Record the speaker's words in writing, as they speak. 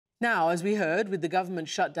Now, as we heard, with the government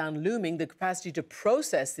shutdown looming, the capacity to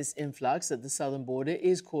process this influx at the southern border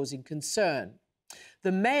is causing concern.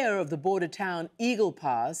 The mayor of the border town, Eagle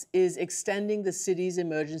Pass, is extending the city's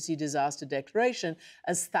emergency disaster declaration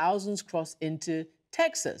as thousands cross into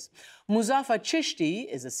Texas. Muzaffar Chishti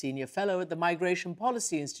is a senior fellow at the Migration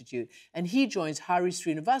Policy Institute, and he joins Hari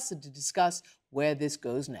Sreenivasan to discuss where this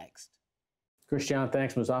goes next. Christian,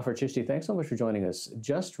 thanks. Muzaffar Chishti, thanks so much for joining us.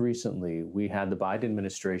 Just recently, we had the Biden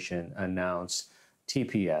administration announce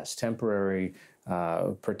TPS, temporary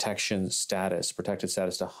protected status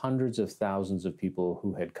to hundreds of thousands of people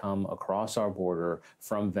who had come across our border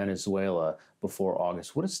from Venezuela before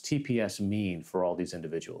August. What does TPS mean for all these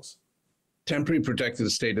individuals? Temporary protected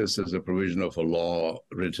status is a provision of a law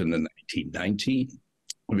written in 1990,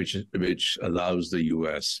 which allows the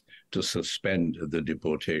U.S. to suspend the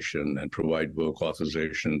deportation and provide work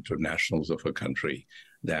authorization to nationals of a country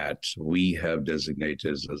that we have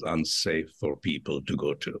designated as unsafe for people to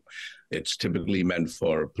go to. It's typically meant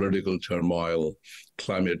for political turmoil,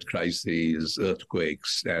 climate crises,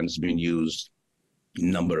 earthquakes, and it's been used a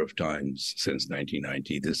number of times since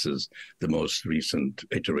 1990. This is the most recent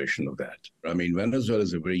iteration of that. I mean, Venezuela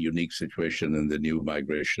is a very unique situation in the new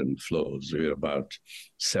migration flows. We're about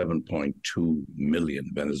 7.2 million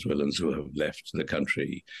Venezuelans who have left the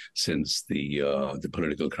country since the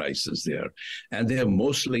political crisis there. And they have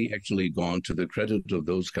mostly actually gone, to the credit of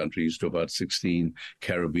those countries, to about 16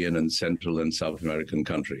 Caribbean and Central and South American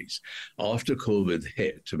countries. After COVID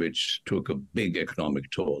hit, which took a big economic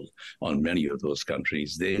toll on many of those countries,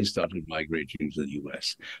 they started migrating to the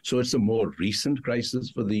U.S. So it's a more recent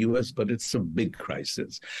crisis for the U.S., but it's a big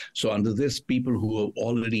crisis. So under this, people who are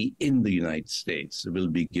already in the United States will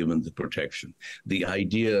be given the protection. The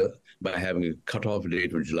idea by having a cutoff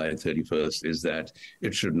date of July 31st is that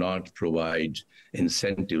it should not provide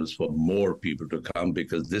incentives for more people to come,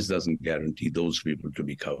 because this doesn't guarantee those people to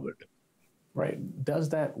be covered. Right. Does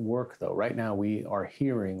that work, though? Right now, we are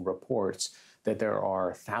hearing reports that there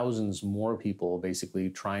are thousands more people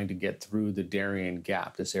basically trying to get through the Darien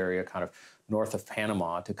Gap, this area kind of north of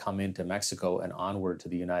Panama, to come into Mexico and onward to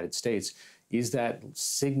the United States. Is that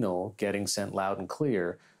signal getting sent loud and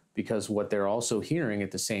clear? Because what they're also hearing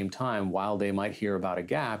at the same time, while they might hear about a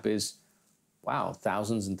gap, is, wow,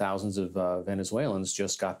 thousands and thousands of Venezuelans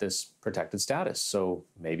just got this protected status. So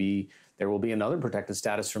maybe there will be another protected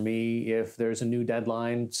status for me if there's a new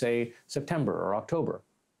deadline, say September or October.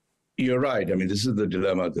 You're right. I mean, this is the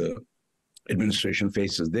dilemma the administration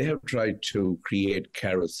faces. They have tried to create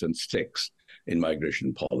carrots and sticks in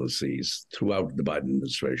migration policies throughout the Biden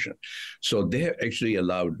administration. So they have actually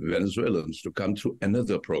allowed Venezuelans to come through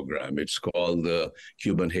another program. It's called the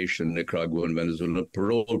Cuban, Haitian, Nicaraguan, Venezuelan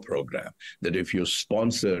Parole Program, that if you're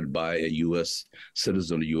sponsored by a U.S.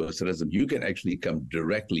 citizen, you can actually come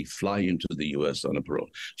directly, fly into the U.S. on a parole.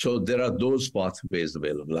 So there are those pathways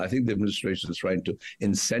available. I think the administration is trying to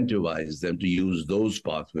incentivize them to use those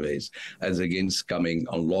pathways as against coming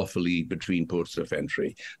unlawfully between ports of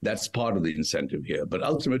entry. That's part of the incentive here. But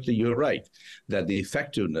ultimately, you're right that the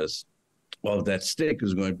effectiveness of that stick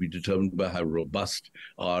is going to be determined by how robust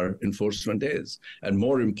our enforcement is. And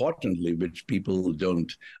more importantly, which people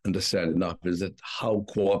don't understand enough, is that how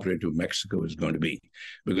cooperative Mexico is going to be.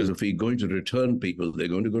 Because if we're going to return people, they're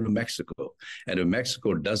going to go to Mexico. And if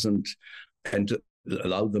Mexico doesn't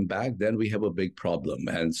allow them back, then we have a big problem.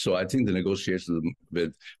 And so I think the negotiations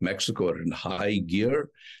with Mexico are in high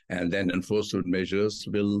gear, and then enforcement measures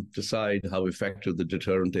will decide how effective the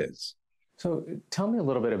deterrent is. So tell me a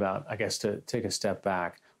little bit about, I guess, to take a step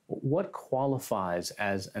back, what qualifies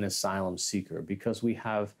as an asylum seeker? Because we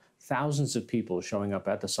have thousands of people showing up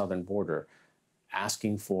at the southern border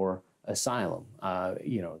asking for asylum.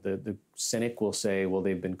 The cynic will say, well,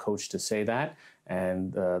 they've been coached to say that.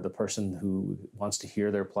 And the person who wants to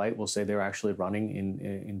hear their plight will say they're actually running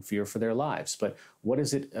in fear for their lives. But what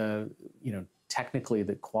is it, technically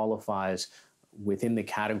that qualifies within the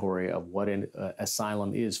category of what an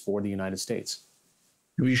asylum is for the United States?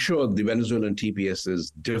 To be sure, the Venezuelan TPS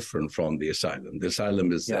is different from the asylum. The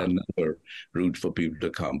asylum is another route for people to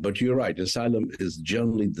come. But you're right, asylum is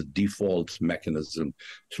generally the default mechanism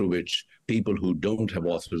through which people who don't have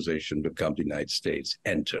authorization to come to the United States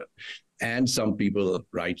enter. And some people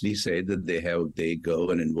rightly say that they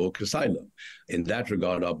go and invoke asylum. In that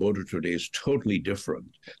regard, our border today is totally different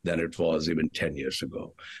than it was even 10 years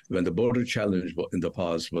ago, when the border challenge in the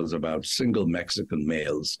past was about single Mexican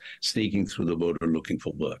males sneaking through the border looking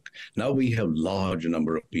for work. Now we have large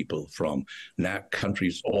number of people from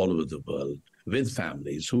countries all over the world with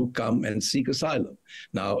families who come and seek asylum.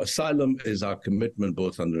 Now, asylum is our commitment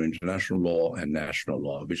both under international law and national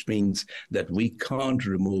law, which means that we can't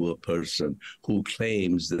remove a person who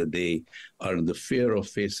claims that they are in the fear of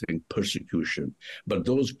facing persecution. But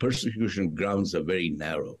those persecution grounds are very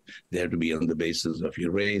narrow. They have to be on the basis of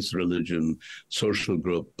your race, religion, social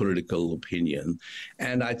group, political opinion.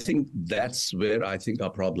 And I think that's where I think our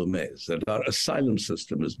problem is, that our asylum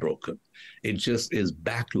system is broken. It just is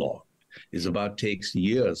backlogged. Takes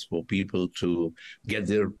years for people to get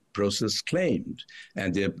their process claimed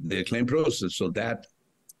and their claim process. So that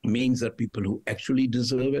means that people who actually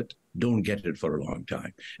deserve it don't get it for a long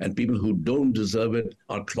time. And people who don't deserve it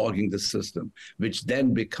are clogging the system, which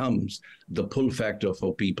then becomes the pull factor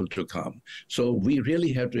for people to come. So we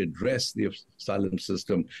really have to address the asylum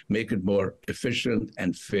system, make it more efficient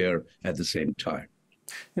and fair at the same time.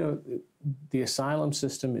 You know, the asylum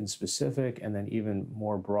system in specific, and then even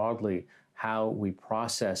more broadly, how we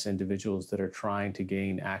process individuals that are trying to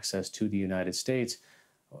gain access to the United States,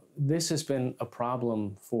 this has been a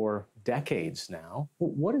problem for decades now.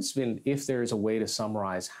 What has been, if there is a way to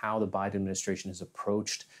summarize how the Biden administration has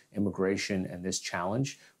approached immigration and this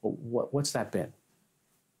challenge, what's that been?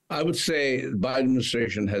 I would say the Biden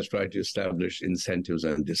administration has tried to establish incentives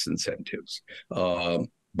and disincentives.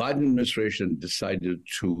 Biden administration decided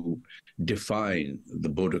to define the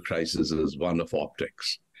border crisis as one of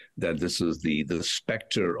optics, that this is the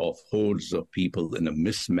specter of hordes of people in a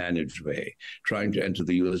mismanaged way trying to enter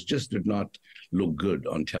the U.S. just did not look good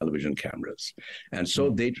on television cameras. And so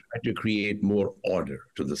they tried to create more order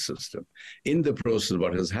to the system. In the process,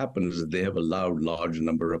 what has happened is that they have allowed large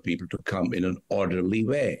number of people to come in an orderly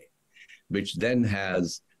way, which then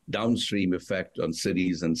has downstream effect on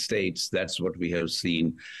cities and states. That's what we have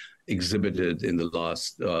seen exhibited in the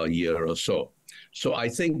last year or so. So I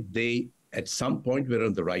think at some point, we're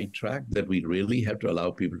on the right track, that we really have to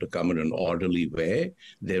allow people to come in an orderly way.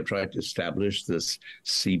 They've tried to establish this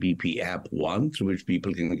CBP app 1 through which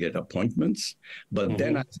people can get appointments. But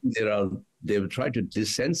then I think they've tried to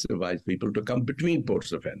disincentivize people to come between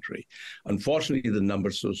ports of entry. Unfortunately, the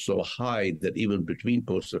numbers are so high that even between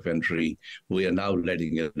ports of entry, we are now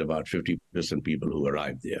letting in about 50% people who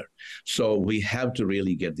arrive there. So we have to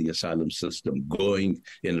really get the asylum system going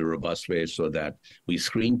in a robust way so that we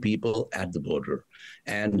screen people at the border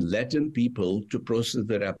and let in people to process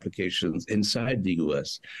their applications inside the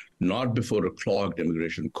U.S., not before a clogged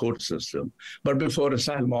immigration court system, but before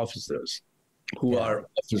asylum officers who are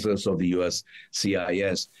officers of the U.S.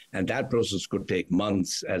 CIS. And that process could take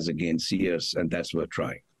months as against years, and that's what we're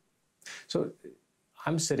trying. So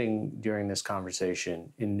I'm sitting during this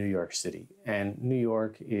conversation in New York City, and New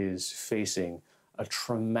York is facing a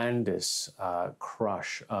tremendous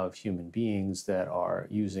crush of human beings that are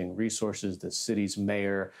using resources. The city's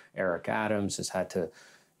mayor, Eric Adams, has had to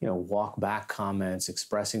walk back comments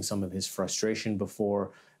expressing some of his frustration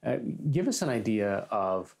before. Give us an idea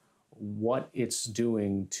of what it's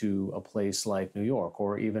doing to a place like New York,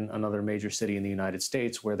 or even another major city in the United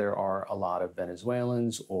States where there are a lot of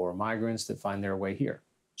Venezuelans or migrants that find their way here.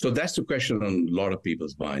 So that's the question on a lot of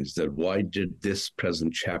people's minds, that why did this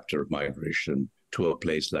present chapter of migration to a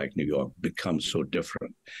place like New York become so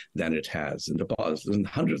different than it has in the past? There's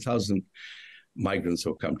 100,000 migrants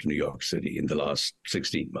have come to New York City in the last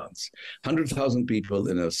 16 months. 100,000 people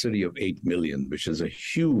in a city of 8 million, which is a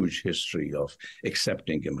huge history of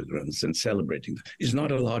accepting immigrants and celebrating them, is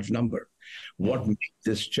not a large number. What made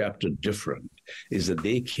this chapter different is that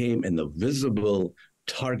they came in a visible,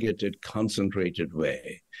 targeted, concentrated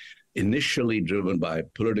way, initially driven by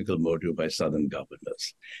political motive by Southern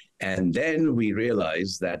governors. And then we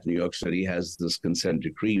realized that New York City has this consent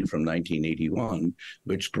decree from 1981,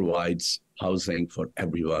 which provides housing for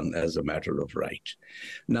everyone as a matter of right.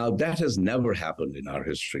 Now, that has never happened in our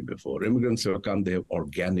history before. Immigrants have come, they have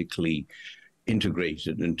organically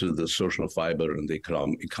integrated into the social fiber and the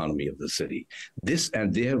economy of the city.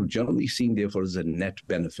 And they have generally seen, therefore, as a net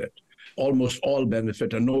benefit, almost all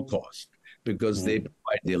benefit at no cost, because they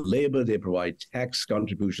provide their labor, they provide tax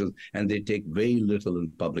contributions, and they take very little in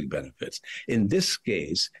public benefits. In this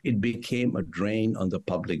case, it became a drain on the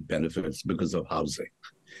public benefits because of housing.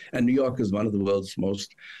 And New York is one of the world's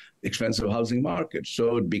most expensive housing markets.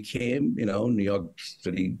 So it became, New York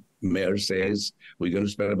City mayor says, we're going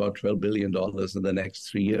to spend about $12 billion in the next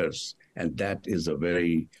 3 years. And that is a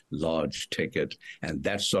very large ticket. And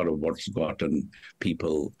that's sort of what's gotten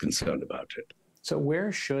people concerned about it. So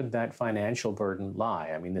where should that financial burden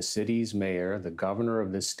lie? I mean, the city's mayor, the governor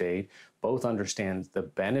of the state, both understand the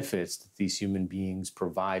benefits that these human beings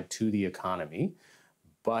provide to the economy.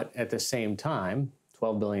 But at the same time,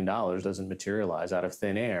 $12 billion doesn't materialize out of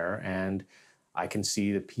thin air. And I can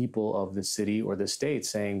see the people of the city or the state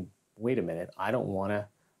saying, wait a minute, I don't want to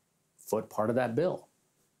foot part of that bill.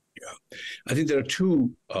 Yeah, I think there are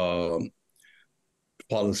two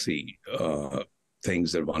policy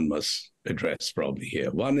things that one must address probably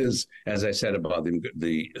here. One is, as I said about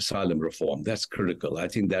the asylum reform, that's critical. I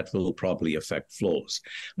think that will probably affect flows.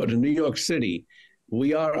 But in New York City,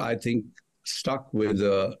 we are, I think, stuck with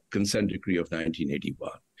the consent decree of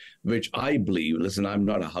 1981, which I believe, listen, I'm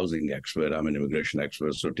not a housing expert, I'm an immigration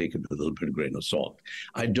expert, so take it with a little bit of grain of salt.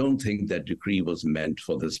 I don't think that decree was meant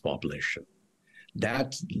for this population.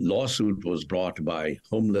 That lawsuit was brought by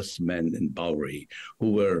homeless men in Bowery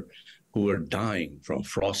who were dying from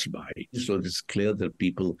frostbite. So it's clear that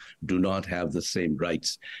people do not have the same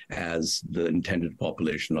rights as the intended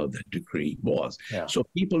population of that decree was. Yeah. So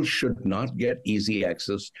people should not get easy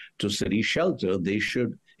access to city shelter. They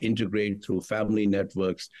should integrate through family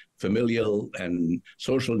networks, familial and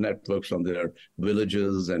social networks on their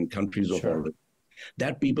villages and countries of origin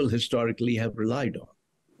that people historically have relied on.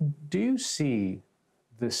 Do you see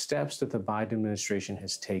the steps that the Biden administration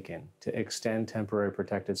has taken to extend temporary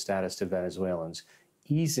protected status to Venezuelans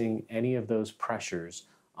easing any of those pressures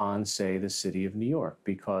on, say, the city of New York?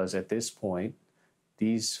 Because at this point,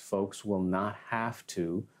 these folks will not have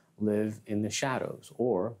to live in the shadows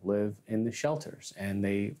or live in the shelters, and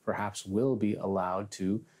they perhaps will be allowed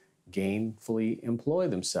to gainfully employ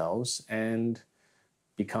themselves and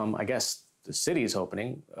become, I guess, the city is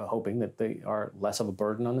hoping that they are less of a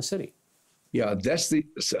burden on the city. Yeah, that's the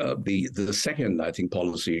second, I think,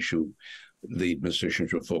 policy issue the administration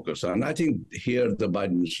should focus on. I think here the Biden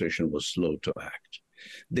administration was slow to act.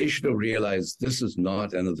 They should have realized this is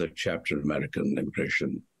not another chapter in American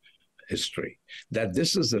immigration history, that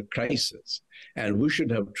this is a crisis, and we should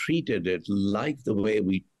have treated it like the way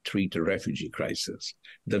we treat a refugee crisis.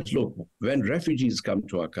 That, look, when refugees come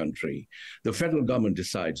to our country, the federal government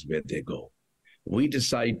decides where they go. We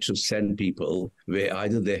decide to send people where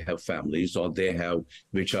either they have families or they have,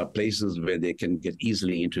 which are places where they can get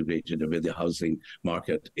easily integrated and where the housing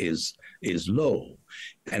market is low.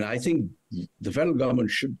 And I think the federal government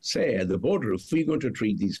should say at the border, if we're going to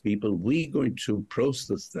treat these people, we're going to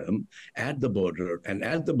process them at the border. And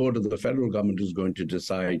at the border, the federal government is going to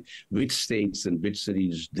decide which states and which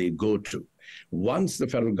cities they go to. Once the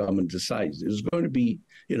federal government decides, it's going to be,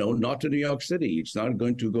 not to New York City. It's not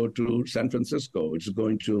going to go to San Francisco. It's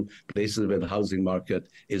going to places where the housing market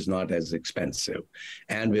is not as expensive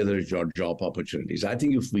and where there's job opportunities. I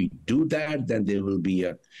think if we do that, then there will be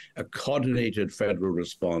a coordinated federal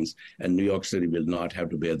response, and New York City will not have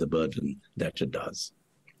to bear the burden that it does.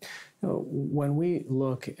 When we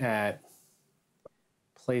look at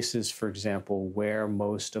places, for example, where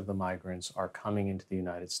most of the migrants are coming into the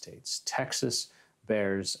United States, Texas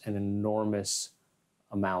bears an enormous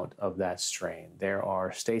amount of that strain. There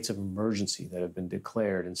are states of emergency that have been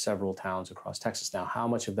declared in several towns across Texas. Now, how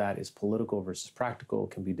much of that is political versus practical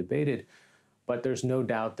can be debated, but there's no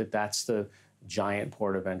doubt that that's the giant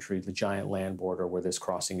port of entry, the giant land border where this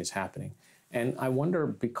crossing is happening. And I wonder,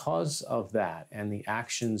 because of that and the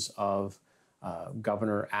actions of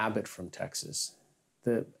Governor Abbott from Texas,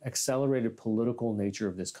 the accelerated political nature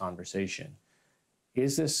of this conversation,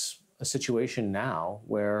 is this a situation now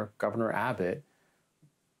where Governor Abbott,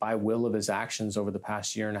 by will of his actions over the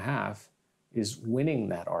past year and a half, is winning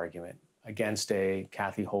that argument against a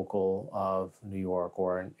Kathy Hochul of New York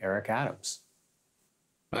or an Eric Adams?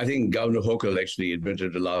 I think Governor Hochul actually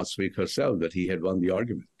admitted last week herself that he had won the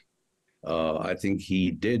argument. I think he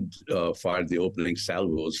did fire the opening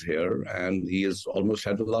salvos here, and he has almost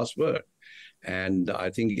had the last word. And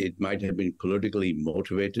I think it might have been politically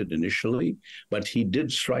motivated initially, but he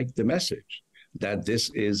did strike the message that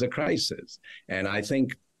this is a crisis. And I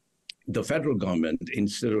think the federal government,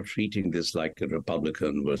 instead of treating this like a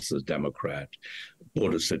Republican versus Democrat,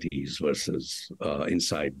 border cities versus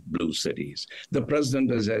inside blue cities, the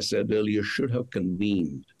president, as I said earlier, should have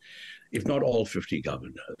convened, if not all 50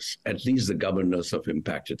 governors, at least the governors of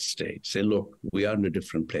impacted states. Say, look, we are in a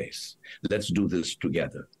different place. Let's do this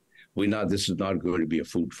together. This is not going to be a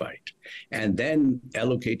food fight. And then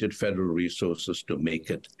allocated federal resources to make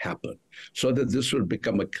it happen so that this will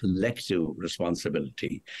become a collective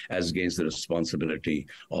responsibility as against the responsibility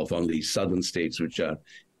of only southern states, which are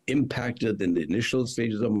impacted in the initial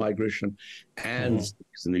stages of migration, and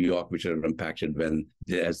New York, which are impacted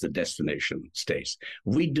as the destination states.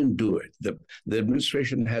 We didn't do it. The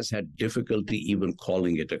administration has had difficulty even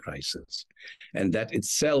calling it a crisis. And that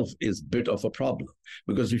itself is a bit of a problem,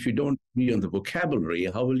 because if you don't agree on the vocabulary,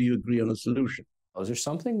 how will you agree on a solution? Is there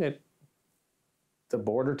something that the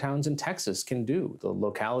border towns in Texas can do, the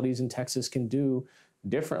localities in Texas can do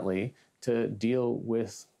differently to deal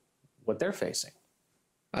with what they're facing?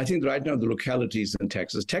 I think right now the localities in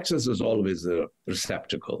Texas is always a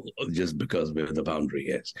receptacle just because where the boundary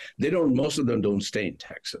is. Most of them don't stay in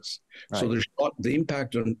Texas. Right. So the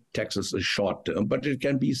impact on Texas is short term, but it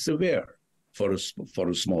can be severe for a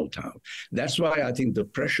small town. That's why I think the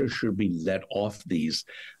pressure should be let off these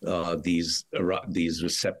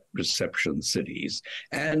reception cities,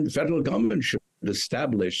 and the federal government should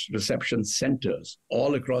establish reception centers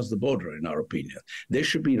all across the border, in our opinion. They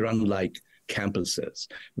should be run like campuses,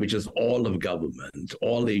 which is all of government,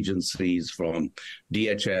 all agencies from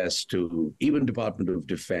DHS to even Department of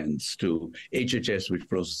Defense to HHS, which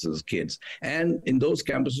processes kids. And in those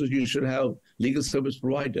campuses, you should have legal service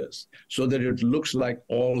providers so that it looks like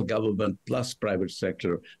all government plus private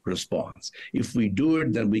sector response. If we do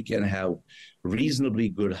it, then we can have reasonably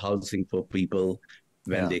good housing for people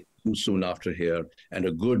when they come soon after here, and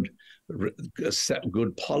a good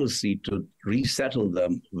policy to resettle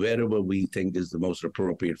them wherever we think is the most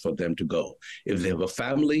appropriate for them to go. If they have a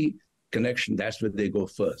family connection, that's where they go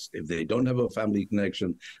first. If they don't have a family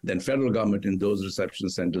connection, then federal government in those reception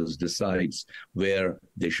centers decides where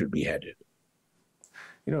they should be headed.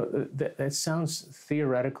 You know, that sounds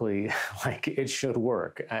theoretically like it should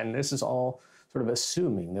work. And this is all sort of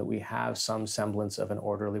assuming that we have some semblance of an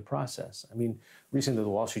orderly process. I mean, recently the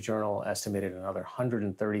Wall Street Journal estimated another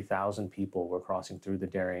 130,000 people were crossing through the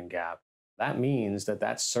Darien Gap. That means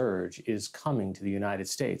that surge is coming to the United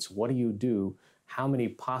States. What do you do? How many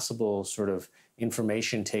possible sort of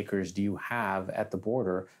information takers do you have at the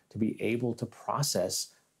border to be able to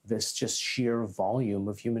process this just sheer volume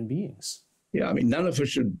of human beings? Yeah, I mean, none of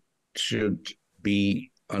us should be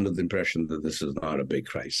under the impression that this is not a big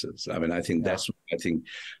crisis. I mean, I think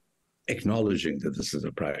acknowledging that this is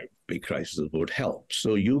a big crisis would help.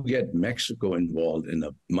 So you get Mexico involved in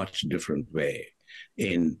a much different way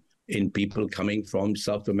in people coming from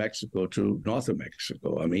south of Mexico to north of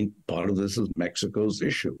Mexico. I mean, part of this is Mexico's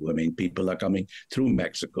issue. I mean, people are coming through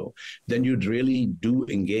Mexico. Then you'd really do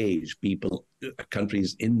engage people,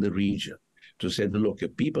 countries in the region, to say that, look,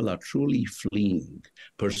 if people are truly fleeing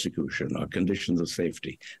persecution or conditions of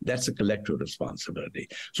safety, that's a collective responsibility.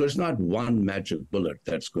 So it's not one magic bullet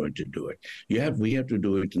that's going to do it. We have to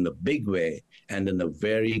do it in a big way and in a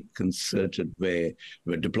very concerted way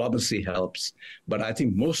where diplomacy helps. But I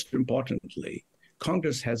think most importantly,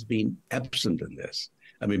 Congress has been absent in this.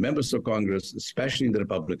 I mean, members of Congress, especially in the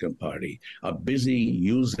Republican Party, are busy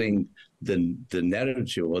using the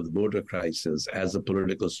narrative of the border crisis as a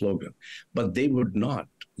political slogan. But they would not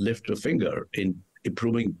lift a finger in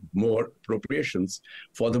approving more appropriations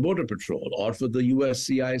for the Border Patrol or for the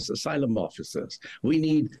USCIS asylum officers. We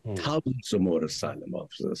need thousands of more asylum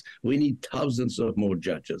officers. We need thousands of more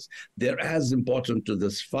judges. They're as important to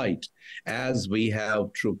this fight as we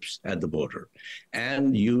have troops at the border.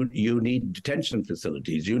 And you need detention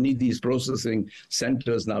facilities. You need these processing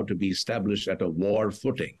centers now to be established at a war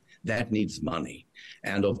footing. That needs money,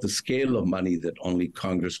 and of the scale of money that only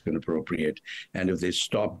Congress can appropriate. And if they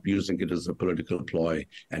stop using it as a political ploy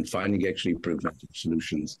and finding actually pragmatic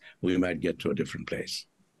solutions, we might get to a different place.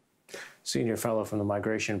 Senior Fellow from the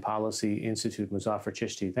Migration Policy Institute, Muzaffar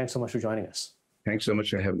Chishti, thanks so much for joining us. Thanks so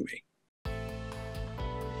much for having me.